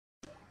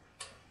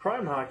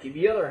Prime Hockey,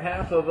 the other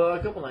half of a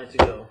couple nights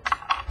ago.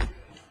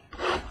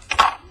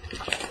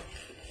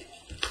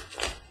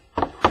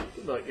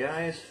 Good luck,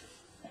 guys.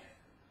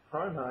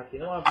 Prime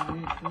Hockey. I'll have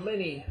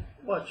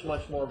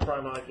much more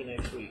Prime Hockey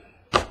next week.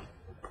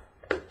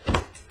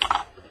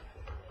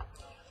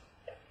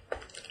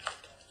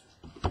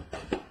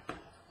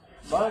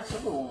 Box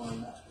number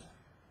 1.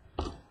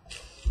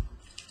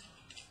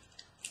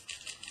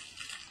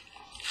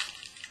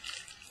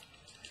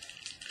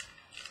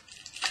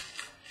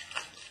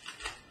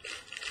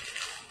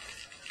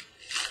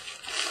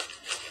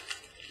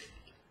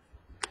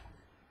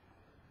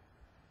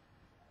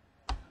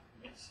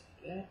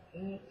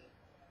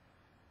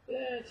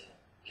 That.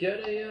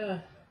 Get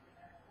a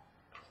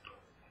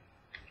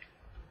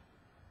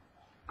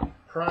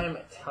Prime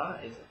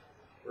Ties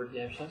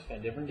redemption. That's kind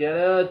of different. Get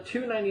a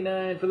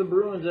 $2.99 for the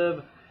Bruins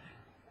of,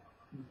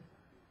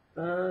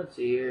 let's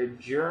see here,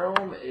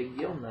 Jerome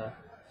Iginla.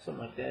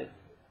 Something like that.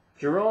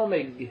 Jerome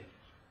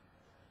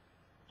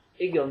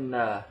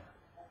Iginla.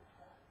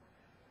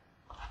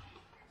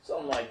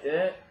 Something like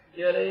that.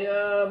 Get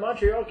a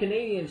Montreal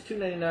Canadiens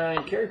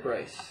 $2.99 carry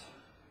price.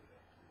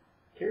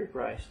 Carry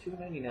price,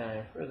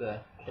 $2.99 for the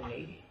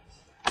Canadiens.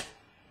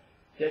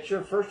 Get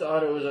your first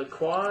auto is a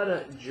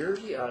quad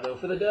jersey auto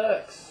for the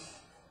Ducks.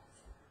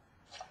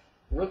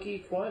 Rookie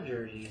quad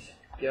jerseys.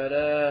 Got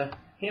a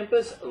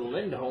Hampus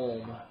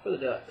Lindholm for the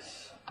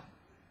Ducks.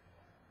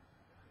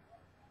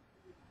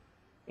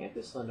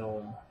 Hampus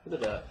Lindholm for the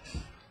Ducks.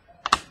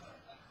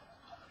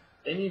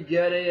 Then you've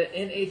got a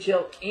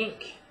NHL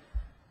Ink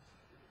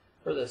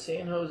for the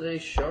San Jose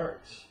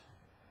Sharks.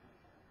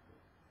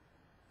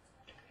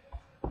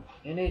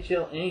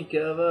 NHL Ink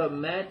of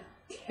Matt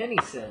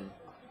Tennyson.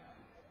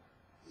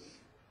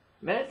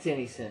 Matt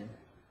Tennyson.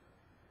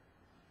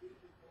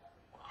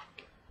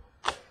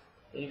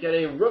 And you got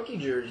a rookie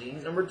jersey,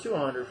 number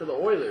 200 for the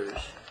Oilers.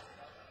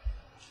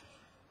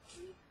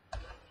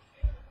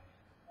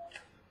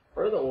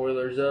 For the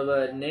Oilers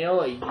of Nail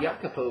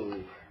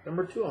Yakupov,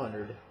 number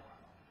 200.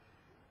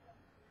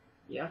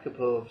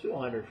 Yakupov,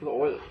 200 for the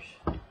Oilers.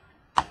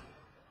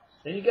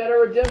 Then you got a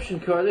redemption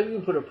card. They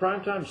even put a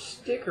primetime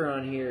sticker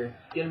on here.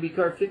 It's going to be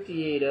card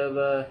 58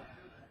 of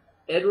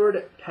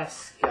Edward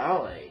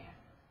Pascale.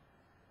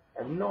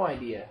 I have no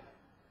idea.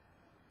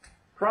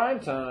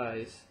 Prime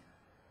Ties.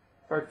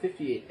 Card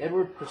 58,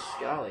 Edward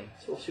Pascale.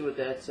 So we'll see what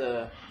that's,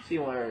 see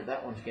where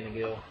that one's going to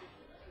go.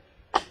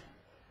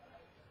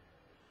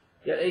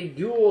 Got a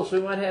duel, so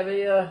we might have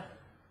a,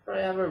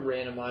 probably have a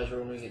randomizer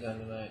when we get done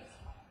tonight.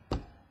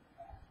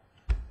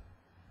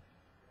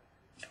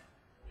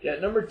 Got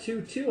number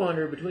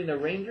 200 between the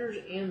Rangers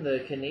and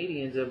the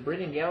Canadiens of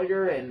Brendan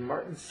Gallagher and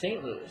Martin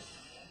St. Louis.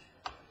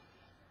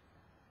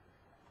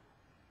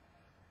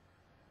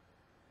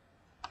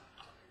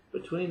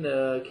 Between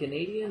the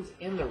Canadiens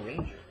and the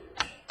Rangers.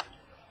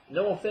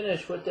 Then we'll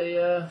finish with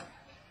a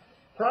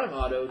Prime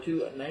Auto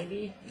to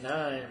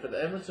 99 for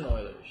the Edmonton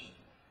Oilers.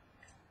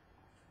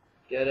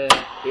 Got a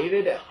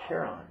David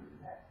Perron.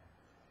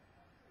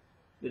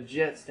 The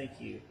Jets, thank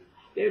you.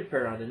 David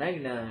Perron to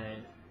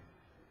 99.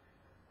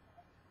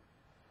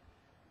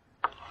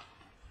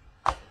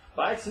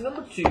 Box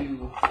number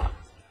 2.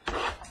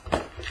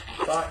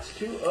 Box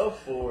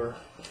 204.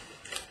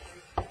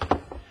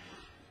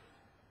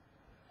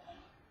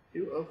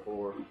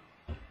 204.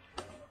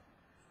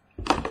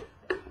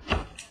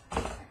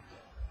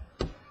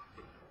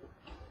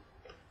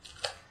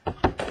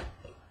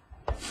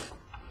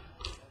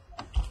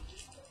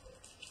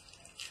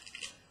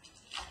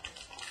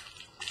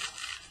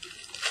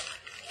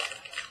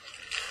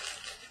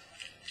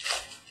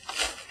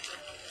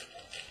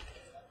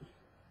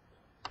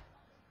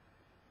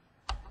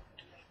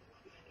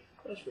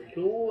 That's pretty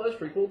cool. That's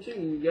pretty cool too.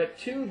 We got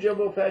 2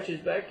 jumbo patches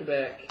back to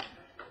back.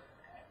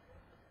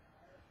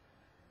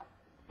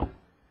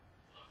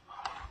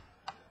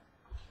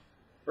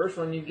 First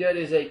one you get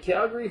is a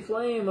Calgary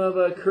Flame of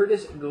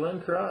Curtis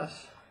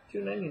Glencross,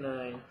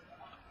 $2.99.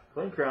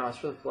 Glencross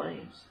for the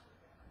Flames.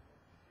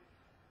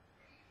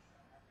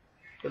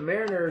 The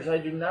Mariners, I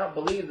do not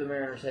believe the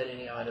Mariners had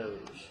any autos.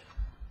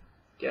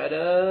 Got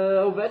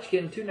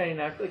Ovechkin,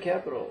 $2.99 for the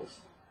Capitals.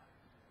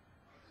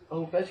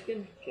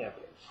 Ovechkin,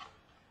 Capitals.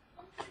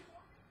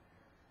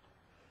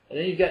 And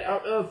then you've got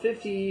out of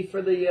 50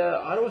 for the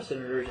Ottawa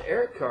Senators,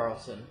 Erik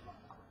Karlsson.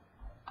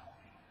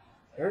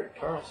 Erik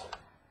Karlsson.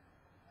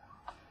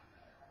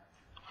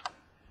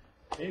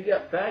 And you've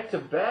got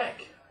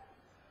back-to-back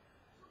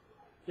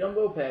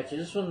jumbo patches.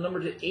 This one's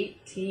numbered to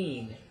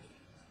 18.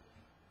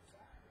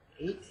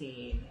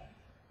 18.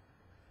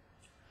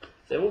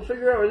 So we'll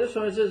figure out where this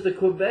one is. It says the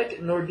Quebec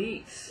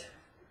Nordiques.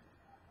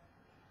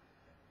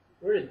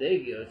 Where did they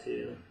go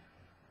to?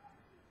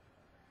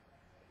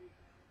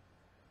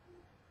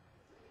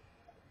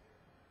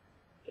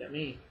 Got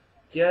me.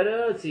 Got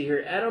let's see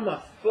here. Adam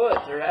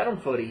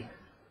Footy.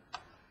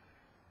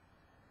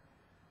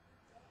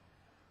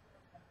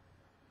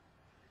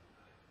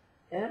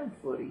 Adam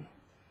Footy.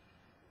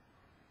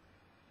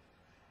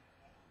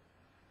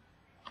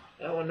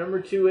 That one, number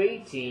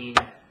 218.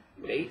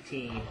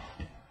 18.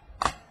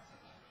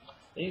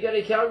 And you got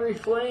a Calgary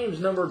Flames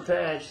numbered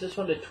patch. This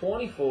one to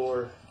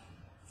 24.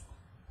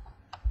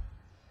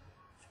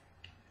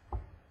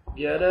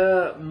 You got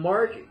a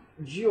Mark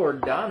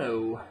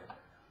Giordano.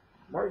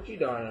 Mark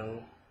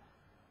Giordano.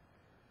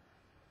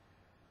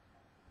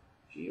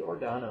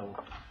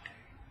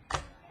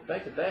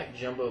 Back-to-back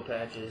jumbo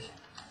patches.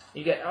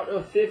 You got out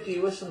of 50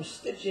 with some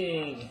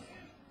stitching.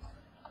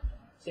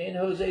 San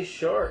Jose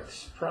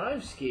Sharks.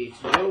 Prime Skates.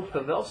 Joe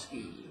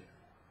Pavelski.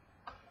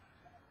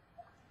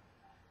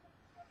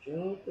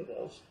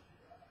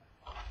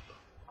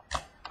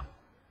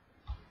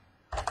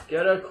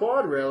 Got a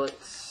Quad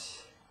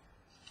Relics.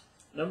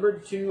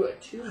 Numbered to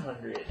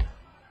 200.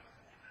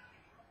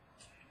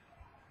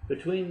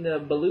 Between the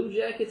Blue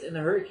Jackets and the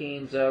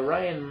Hurricanes,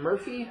 Ryan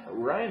Murphy and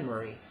Ryan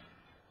Murray.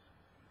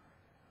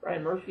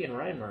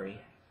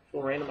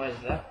 We'll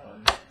randomize that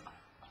one.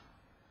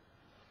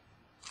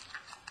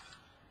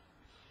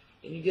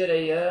 And you get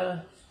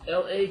a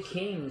LA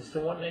Kings to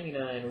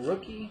 199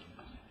 rookie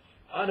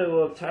auto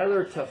of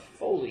Tyler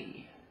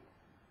Toffoli.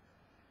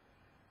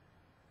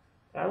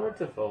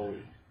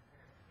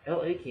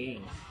 LA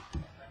Kings.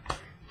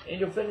 And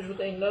you'll finish with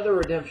another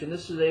redemption.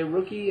 This is a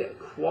rookie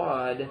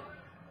quad.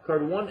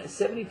 Card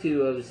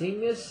 172 of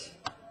Zingus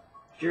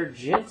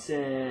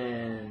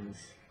Jurgensen.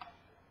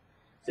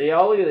 So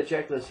y'all look at the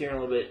checklist here in a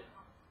little bit.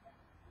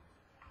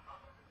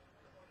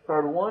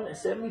 Card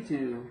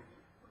 172.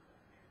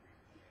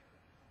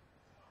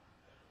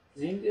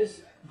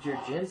 Zingus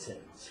Jurgensen.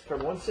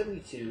 Card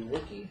 172.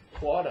 Rookie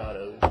quad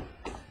auto.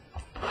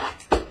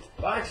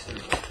 Box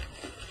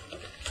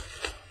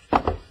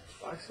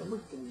number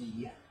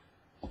 3.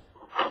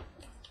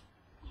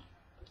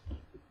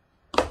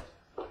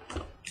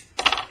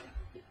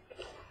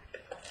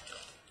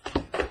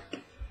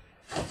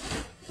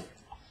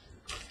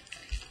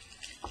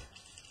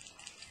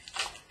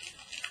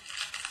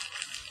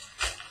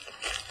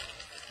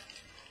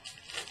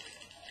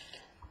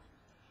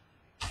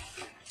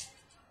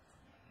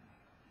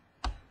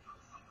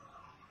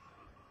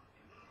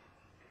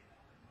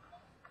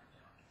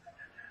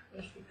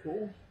 That's pretty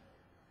cool.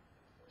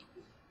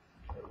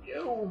 There we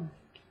go.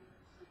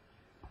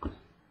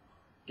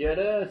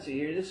 Let's see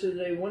here. This is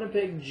a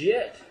Winnipeg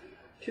Jet.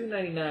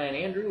 $2.99.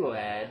 Andrew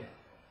Ladd.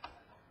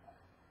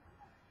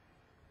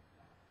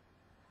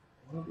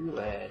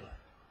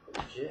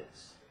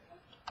 Jets.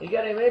 You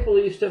got a Maple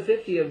Leafs to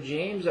 50 of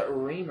James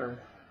Reimer.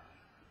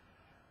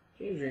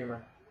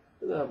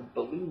 The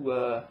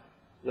blue,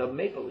 the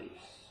Maple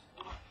Leafs.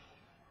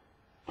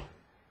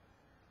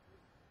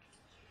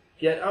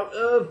 Get out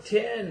of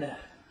 10.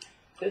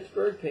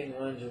 Pittsburgh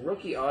Penguins,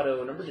 rookie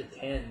auto, number to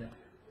 10.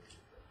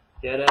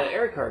 Got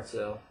Eric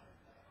Hartzell.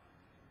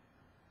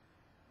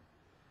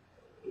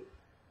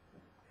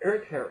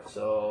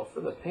 For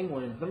the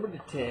Penguins, number to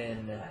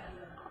 10.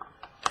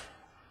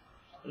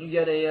 You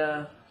got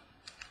a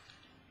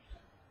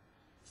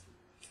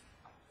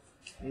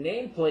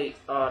nameplate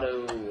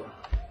auto.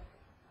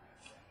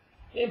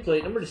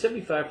 Nameplate number to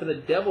 75 for the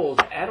Devils,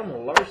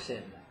 Adam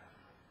Larson.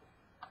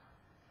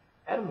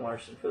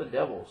 For the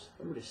Devils,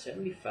 number to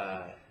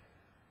 75.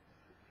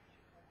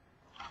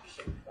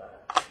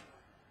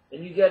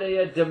 And you got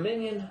a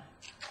Dominion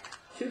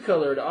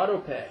 2-colored auto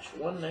patch,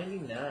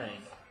 $1.99.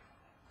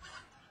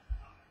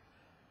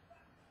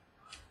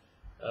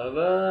 Of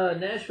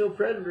Nashville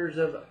Predators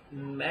of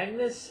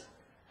Magnus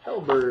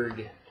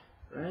Hellberg.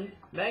 Right?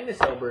 Magnus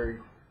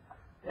Hellberg.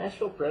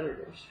 Nashville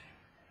Predators.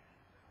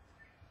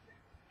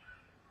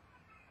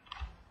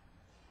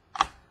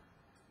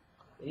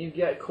 And you've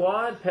got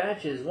quad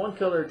patches,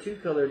 1-colored,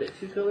 2-colored,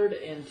 2-colored,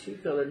 and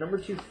 2-colored. Number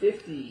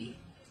 250.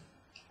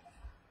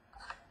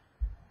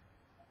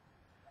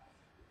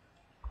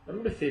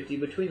 Number 50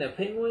 between the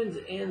Penguins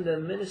and the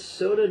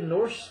Minnesota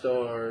North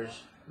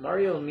Stars.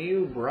 Mario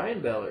Lemieux,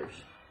 Brian Bellers.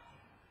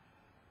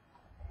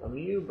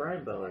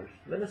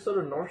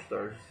 Minnesota North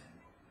Stars.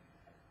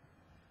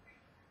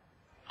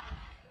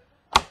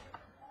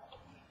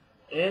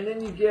 And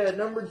then you get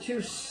number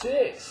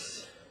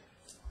 26.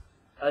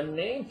 A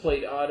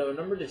nameplate auto,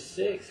 number to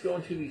 6,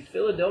 going to the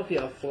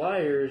Philadelphia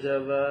Flyers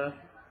of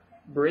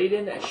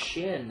Braden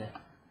Shin.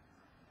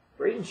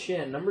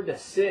 Number to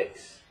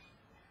 6.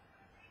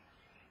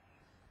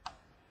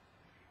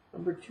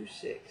 Number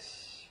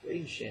 26,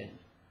 Braden Shin.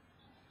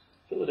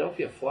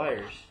 Philadelphia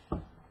Flyers.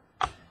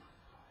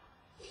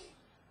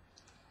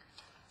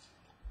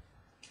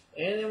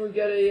 And then we've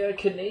got a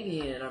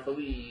Canadian, I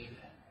believe.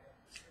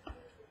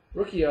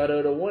 Rookie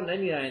auto to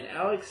 199,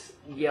 Alex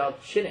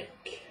Galchenyuk.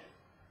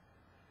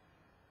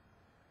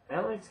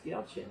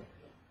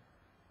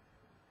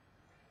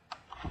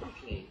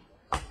 Okay.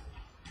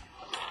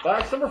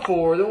 Box number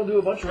 4, then we'll do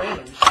a bunch of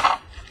randoms.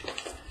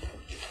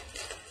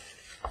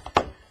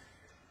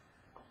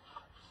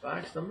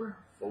 Box number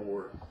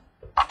 4.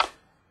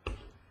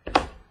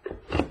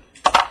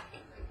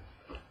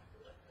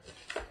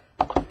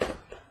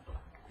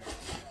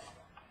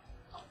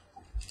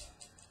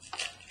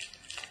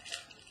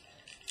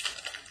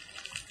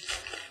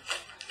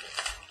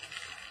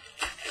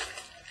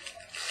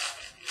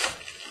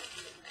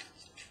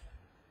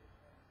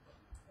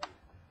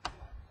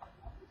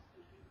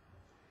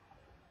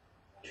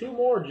 2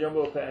 more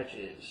jumbo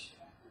patches.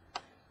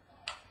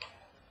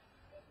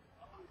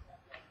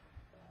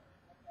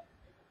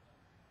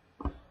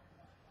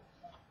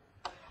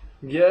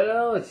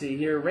 Yeah, let's see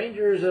here.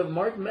 Rangers of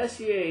Mark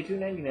Messier,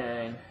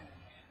 $2.99.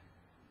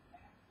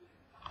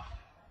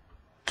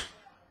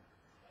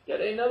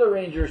 Got another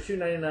Rangers,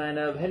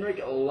 $2.99 of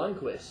Henrik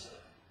Lundqvist.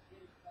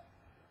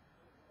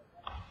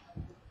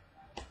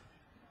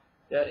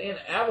 Got an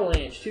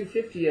Avalanche,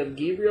 $2.50 of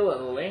Gabriel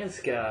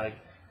Landeskog.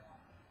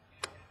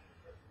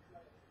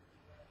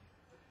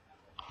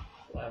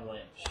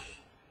 Avalanche.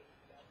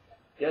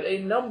 Got a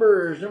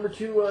numbers, number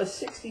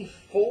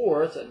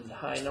 264. That's a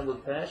high number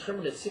patch.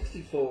 Number to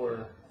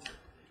 64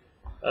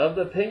 of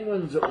the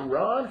Penguins,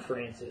 Ron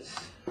Francis.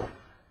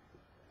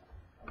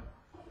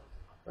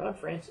 Ron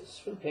Francis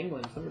for the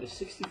Penguins, number to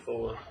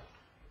 64.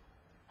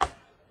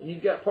 And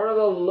you've got part of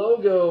the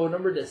logo,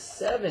 number to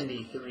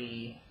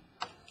 73.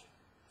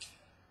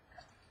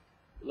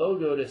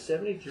 Logo to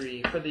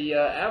 73 for the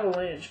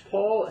Avalanche,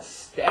 Paul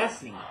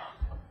Stastny.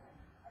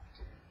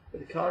 For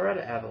the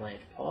Colorado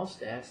Avalanche, Paul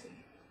Stastny.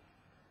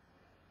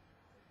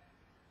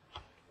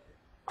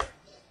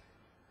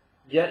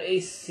 Got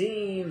a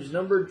Seams,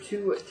 number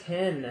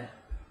 210.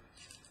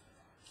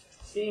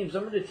 Seams,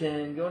 number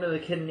 10, going to the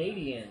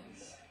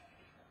Canadiens.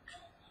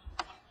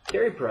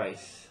 Carey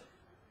Price.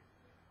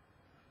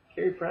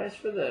 Carey Price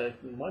for the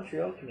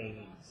Montreal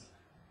Canadiens.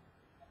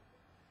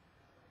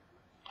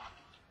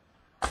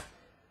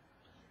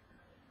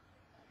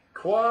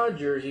 Quad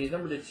jerseys,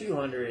 number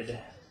 200.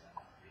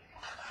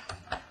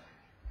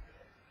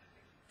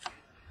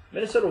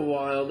 Minnesota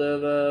Wild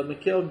of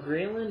Mikael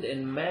Granlund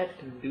and Matt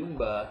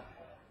Dumba.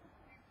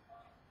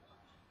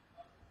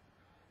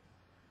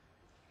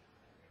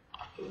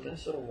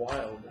 Minnesota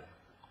Wild.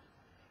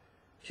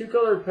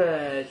 Two-color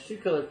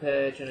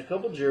patch, and a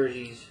couple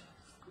jerseys.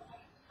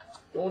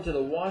 Going to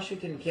the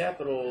Washington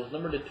Capitals,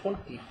 number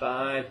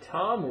 25,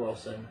 Tom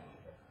Wilson.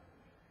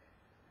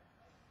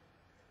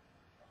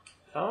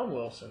 Tom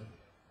Wilson.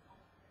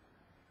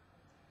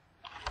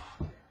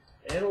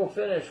 And we'll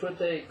finish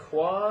with a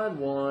quad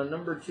one,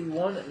 number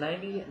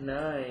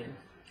 199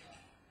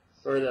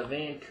 for the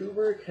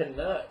Vancouver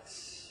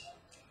Canucks.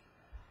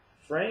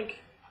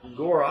 Frank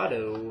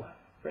Gorado.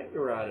 Frank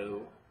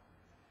Gorado.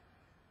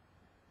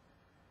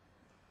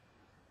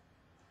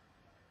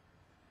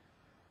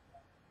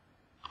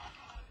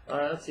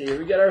 Alright, let's see here.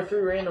 We got our 3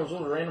 randoms.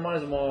 We'll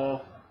randomize them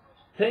all.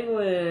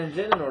 Penguins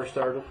and the North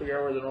Stars. We'll figure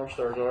out where the North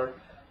Stars are.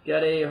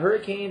 Got a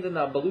Hurricanes and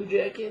the Blue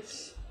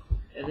Jackets.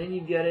 And then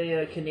you've got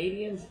a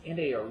Canadians and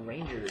a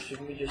Rangers. So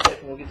give me just a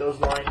second. We'll get those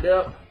lined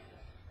up.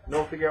 And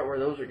we'll figure out where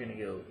those are going to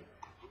go.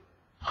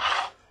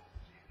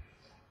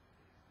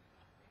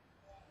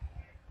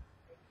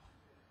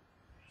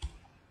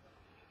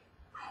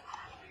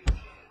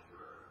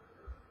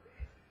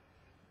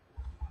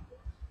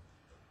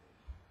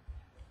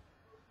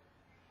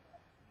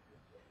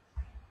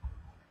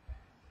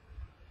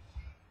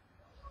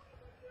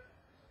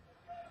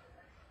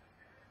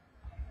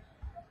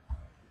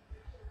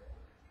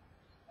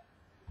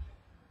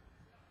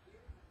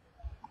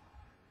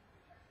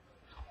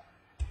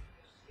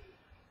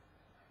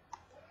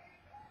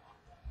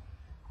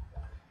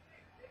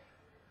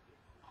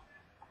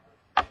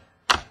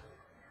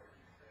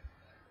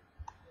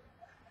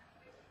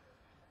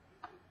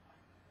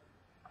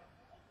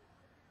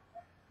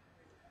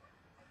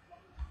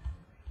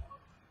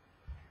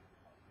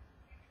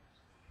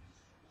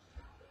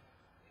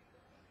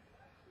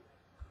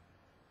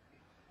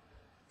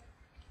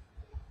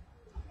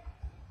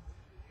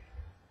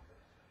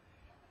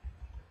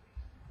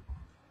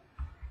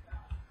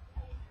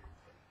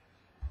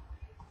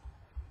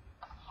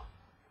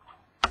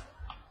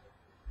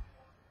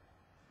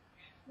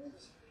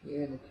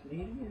 Yeah, the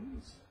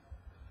Canadians.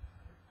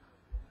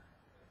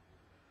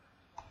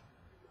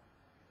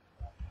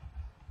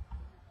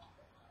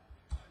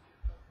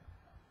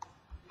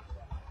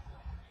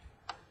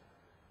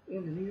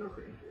 And the New York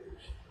Rangers.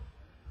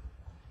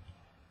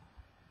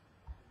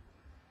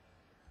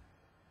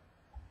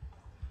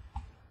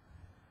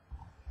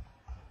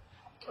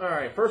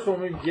 Alright, first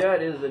one we've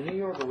got is the New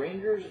York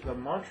Rangers, the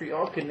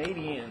Montreal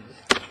Canadiens.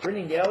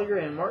 Brendan Gallagher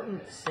and Martin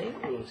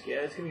St. Louis, guys.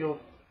 It's going to go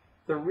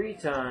 3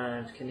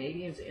 times,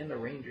 Canadians and the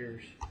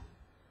Rangers.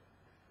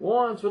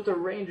 Once with the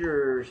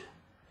Rangers,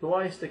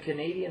 twice the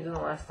Canadians, and the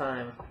last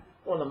time.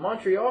 Well, the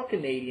Montreal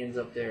Canadiens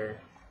up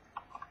there.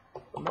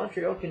 The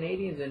Montreal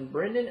Canadiens and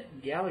Brendan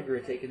Gallagher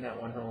taking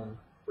that one home.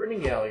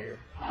 Brendan Gallagher.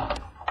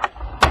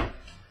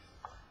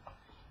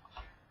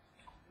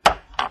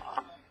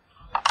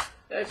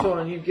 Next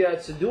one, you've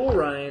got dual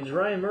Ryans,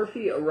 Ryan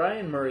Murphy,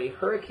 Ryan Murray,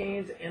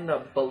 Hurricanes, and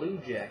the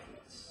Blue Jackets.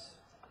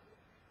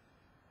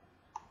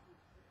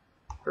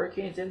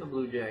 Hurricanes and the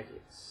Blue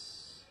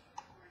Jackets.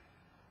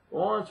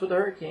 Once with the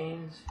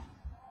Hurricanes.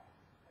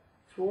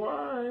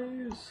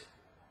 Twice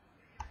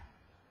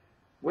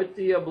with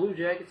the Blue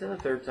Jackets, and the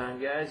third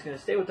time, guys. Going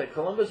to stay with the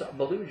Columbus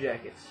Blue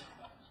Jackets.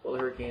 Spell the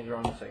Hurricanes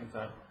wrong the second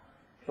time.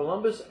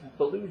 Columbus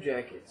Blue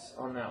Jackets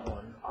on that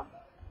one.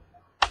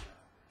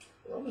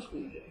 Columbus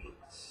Blue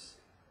Jackets.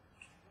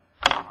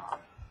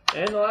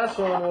 And the last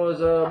one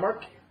was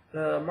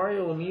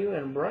Mario Lemieux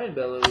and Brian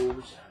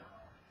Bellows.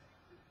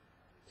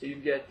 So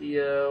you've got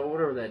the,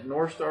 whatever that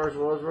North Stars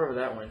was, wherever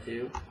that went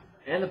to.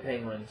 And the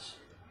Penguins.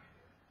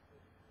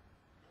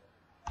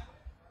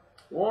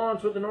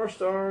 Once with the North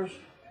Stars.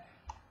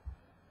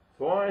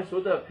 Twice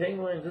with the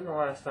Penguins, and the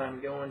last time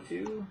going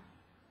to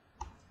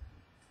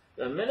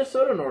the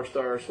Minnesota North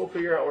Stars. We'll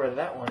figure out where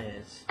that one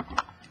is.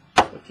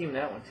 What team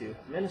that went to?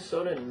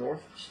 Minnesota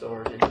North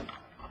Stars.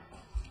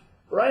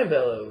 Brian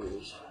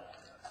Bellows.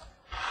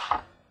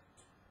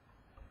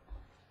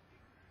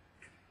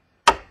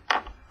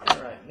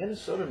 Alright,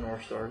 Minnesota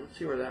North Stars. Let's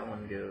see where that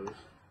one goes.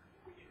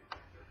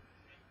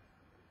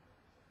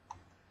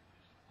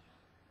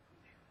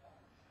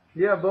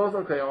 Yeah, both?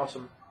 Okay,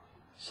 awesome.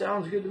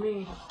 Sounds good to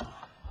me.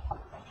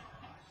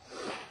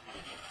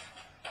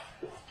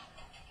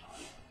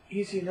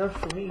 Easy enough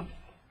for me.